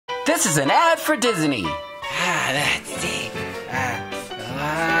This is an ad for Disney. Let's see.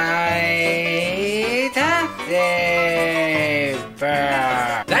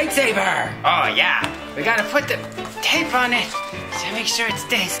 Lightsaber! Oh, yeah. We gotta put the tape on it to make sure it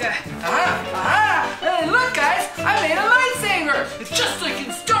stays. Hey, look, guys. I made a lightsaber. It's just like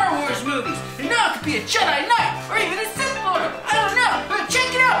in Star Wars movies. And now it could be a Jedi Knight or even a Sith Lord. I don't know, but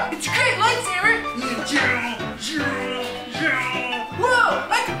check it out. It's a great lightsaber. Whoa,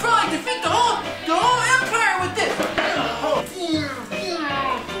 I could probably defeat the whole empire with this.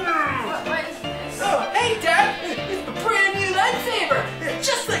 Oh, hey, Dad. It's a brand new lightsaber. It's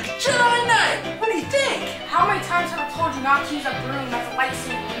just like a Jedi Knight. What do you think? How many times have I told you not to use a broom as a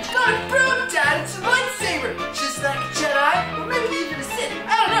lightsaber? It's not a broom, Dad. It's a lightsaber. Just like a Jedi, or maybe even a Sith.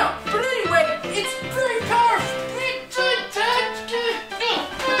 I don't know. But anyway, it's very powerful.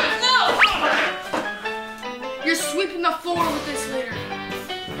 No! You're sweeping the floor with this later.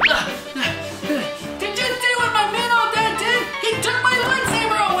 Did you see what my man all dad did? He took my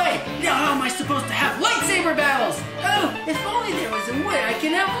lightsaber away. Now how am I supposed to have lightsaber battles? Oh, if only there was a way I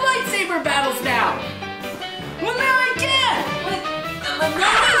can have lightsaber battles now. Well, now I can! With the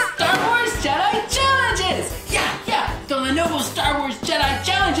Lenovo Star Wars Jedi Challenges! Yeah, the Lenovo Star Wars Jedi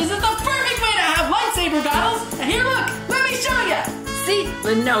Challenges is the perfect way to have lightsaber battles! And here, look, let me show you! See?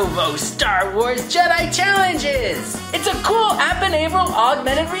 Lenovo Star Wars Jedi Challenges. It's a cool app-enabled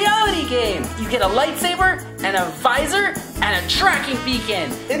augmented reality game. You get a lightsaber and a visor and a tracking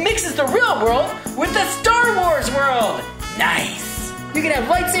beacon. It mixes the real world with the Star Wars world. Nice. You can have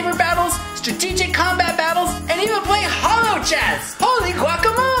lightsaber battles, strategic combat battles, and even play holo chess. Holy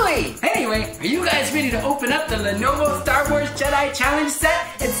guacamole! Anyway, are you guys ready to open up the Lenovo Star Wars Jedi Challenge set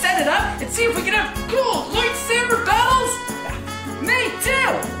and set it up and see if we can have cool lightsaber battles? Me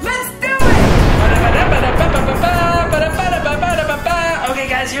too! Let's do it! Okay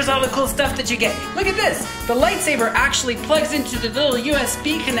guys, here's all the cool stuff that you get. Look at this. The lightsaber actually plugs into the little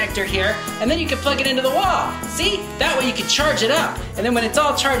USB connector here, and then you can plug it into the wall. See? That way you can charge it up. And then when it's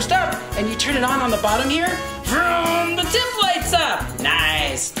all charged up and you turn it on the bottom here, vroom, the tip lights up.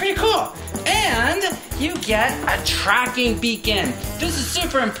 Nice. Pretty cool. And you get a tracking beacon. This is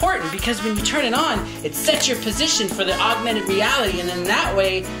super important because when you turn it on, it sets your position for the augmented reality, and in that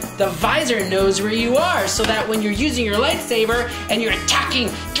way, the visor knows where you are, so that when you're using your lightsaber and you're attacking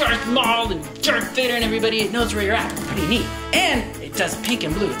Darth Maul and Darth Vader and everybody, it knows where you're at. Pretty neat. And it does pink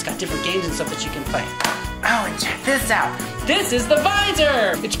and blue. It's got different games and stuff that you can play. Oh, and check this out. This is the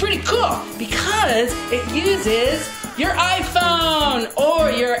visor. It's pretty cool because it uses your iPhone or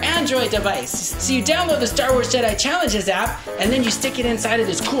your Android device. So you download the Star Wars Jedi Challenges app, and then you stick it inside of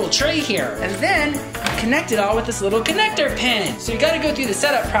this cool tray here. And then you connect it all with this little connector pin. So you gotta go through the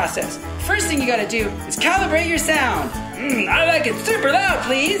setup process. First thing you gotta do is calibrate your sound. I like it super loud,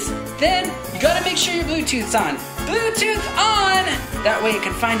 please. Then you gotta make sure your Bluetooth's on. Bluetooth on! That way it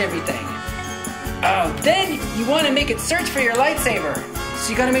can find everything. Oh, then you wanna make it search for your lightsaber.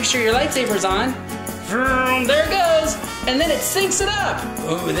 So you gotta make sure your lightsaber's on. Vroom, there it goes, and then it syncs it up.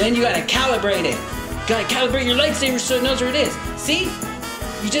 Oh, then you gotta calibrate it. You gotta calibrate your lightsaber so it knows where it is. See?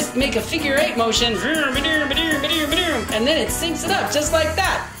 You just make a figure 8 motion, and then it syncs it up just like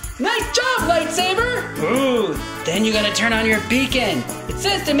that. Nice job, lightsaber! Ooh, then you gotta turn on your beacon. It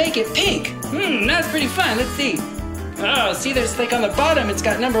says to make it pink. That's pretty fun. Let's see. Oh, see, there's like on the bottom, it's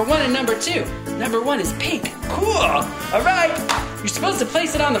got number 1 and number 2. Number 1 is pink. Cool. All right. You're supposed to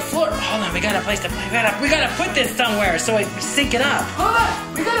place it on the floor. Hold on, we gotta place it. We gotta put this somewhere so we sync it up. Hold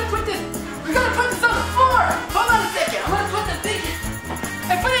on, we gotta put this on the floor. Hold on a second, I'm gonna put the beacon.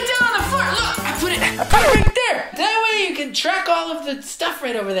 I put it down on the floor. Look, I put it right there. That way you can track all of the stuff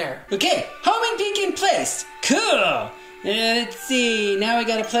right over there. Okay, homing beacon placed. Cool. Let's see, now we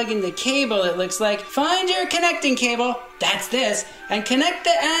gotta plug in the cable, it looks like. Find your connecting cable, that's this, and connect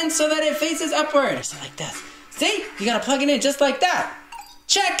the end so that it faces upward. So like this. See, you gotta plug it in just like that.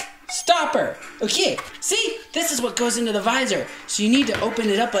 Check, stopper. Okay, see, this is what goes into the visor. So you need to open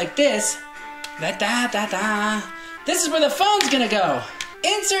it up like this. This is where the phone's gonna go.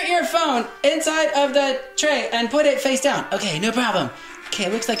 Insert your phone inside of the tray and put it face down. Okay, no problem. Okay,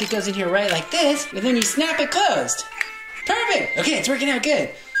 it looks like it goes in here right like this, and then you snap it closed. Perfect! Okay, it's working out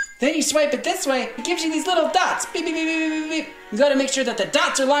good. Then you swipe it this way, it gives you these little dots. Beep, beep, beep, beep, beep, beep. You gotta make sure that the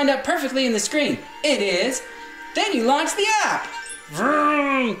dots are lined up perfectly in the screen. It is. Then you launch the app.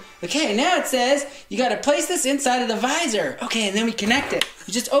 Vroom. Okay, now it says you gotta place this inside of the visor. Okay, and then we connect it.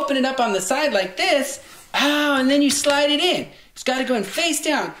 You just open it up on the side like this. Oh, and then you slide it in. It's gotta go in face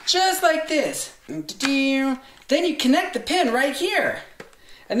down, just like this. Then you connect the pin right here.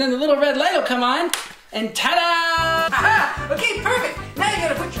 And then the little red light will come on. And ta-da! Aha! Okay, perfect! Now you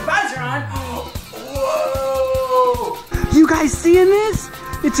gotta put your visor guys seeing this?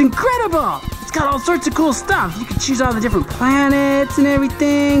 It's incredible. It's got all sorts of cool stuff. You can choose all the different planets and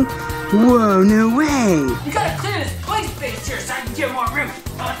everything. Whoa, no way. You gotta clear this play space here so I can get more room.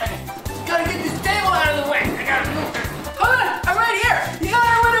 Hold on a second. You gotta get this table out of the way. I gotta move it. Hold on, I'm right here. You thought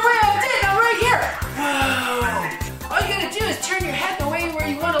I went away. I did. I'm right here. Whoa. All you gotta do is turn your head the way where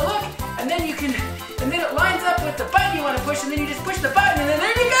you want to look, and then it lines up with the button you want to push, and then you just push the button, and then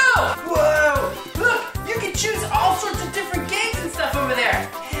there you go. Whoa. Look, you can choose all sorts of different games and stuff over there.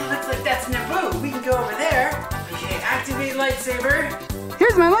 Hey, it looks like that's Naboo. We can go over there. Okay, activate lightsaber.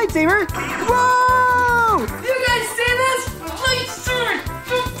 Here's my lightsaber. Whoa! You guys see this? Lightsaber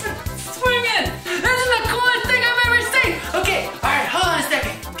swinging! This is the coolest thing I've ever seen! Okay, alright, hold on a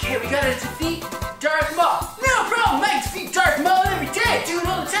second. Okay, we gotta defeat Darth Maul. No problem, I defeat Darth Maul every day. Do it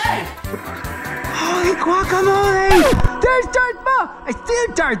all the time. Holy guacamole! There's Darth Maul! I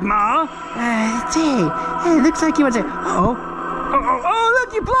see Darth Maul! Hey, it looks like you want to say, oh,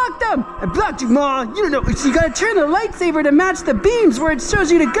 look, you blocked him! I blocked you, Maul! You don't know, so you gotta turn the lightsaber to match the beams where it shows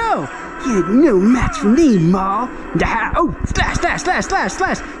you to go! You no match for me, Maul! Oh, slash, slash, slash, slash,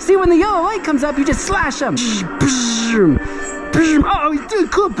 slash! See, when the yellow light comes up, you just slash him! Oh, he's doing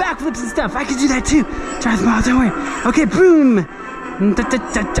cool backflips and stuff! I can do that too! Darth Maul, don't worry! Okay, boom!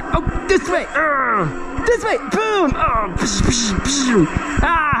 Oh, this way! This way! Boom! Oh!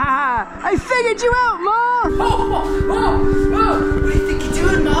 Ah! I figured you out, Maul! Oh! What do you think you're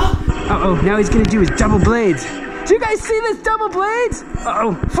doing, Maul? Uh-oh, now he's gonna do his double blades. Do you guys see this double blades?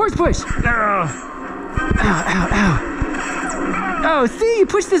 Uh-oh, force push. Ow, ow, ow. Oh, see, you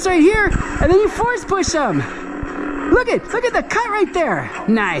push this right here, and then you force push them. Look at the cut right there.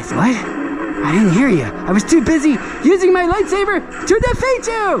 Nice, what? I didn't hear you. I was too busy using my lightsaber to defeat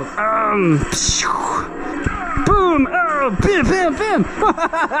you. Boom, oh, bam, bam, bam.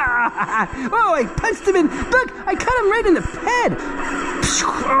 Oh, I punched him in, look, I cut him right in the head.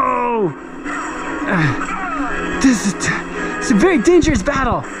 Oh. It's a very dangerous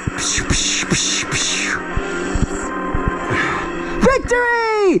battle.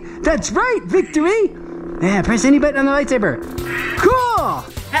 Victory! That's right, victory! Yeah, press any button on the lightsaber. Cool!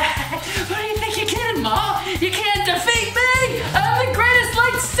 What do you think you're kidding, Maul? You can't defeat me! I'm the greatest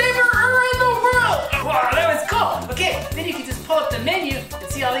lightsaberer in the world! Wow, that was cool! Okay, then you can just pull up the menu and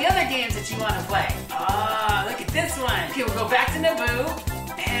see all the other games that you want to play. Ah, look at this one. Okay, we'll go back to Naboo,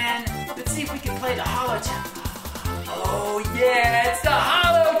 and let's see if we can play the Hollow Chess. Oh yeah, it's the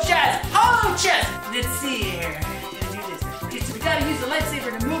Hollow Chess! Hollow Chess! Let's see here. We gotta use the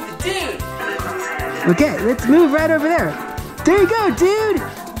lightsaber to move the dude. Okay, let's move right over there. There you go, dude!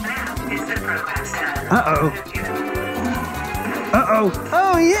 Uh-oh. Uh-oh.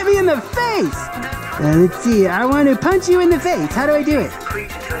 Oh, he hit me in the face! Let's see, I want to punch you in the face. How do I do it?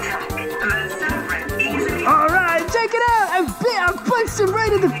 Alright, check it out! I punched him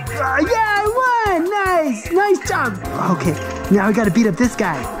right in the... yeah, I won! Nice! Nice job! Okay, now I gotta beat up this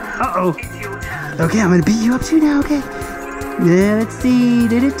guy. Uh-oh. Okay, I'm gonna beat you up too now, okay? Yeah, let's see.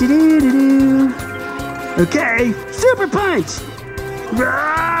 Okay, super punch!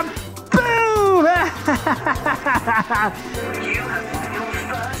 Boom!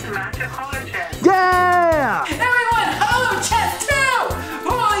 Yeah! Everyone, Hollow Chess too!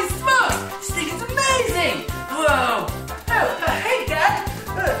 Holy smokes! This thing is amazing! Whoa! Hey, Dad!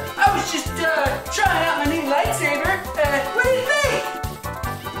 I was just trying out my new lightsaber. What do you think?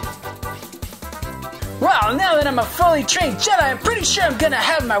 Well, now that I'm a fully trained Jedi, I'm pretty sure I'm gonna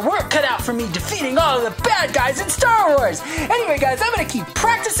have my work cut out for me defeating all of the bad guys in Star Wars. Anyway, guys, I'm gonna keep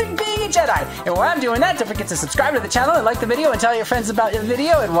practicing being a Jedi. And while I'm doing that, don't forget to subscribe to the channel and like the video and tell your friends about the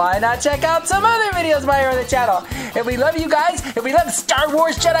video. And why not check out some other videos while you're on the channel? And we love you guys, and we love Star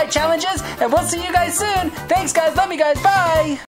Wars Jedi Challenges, and we'll see you guys soon. Thanks, guys. Love you guys. Bye.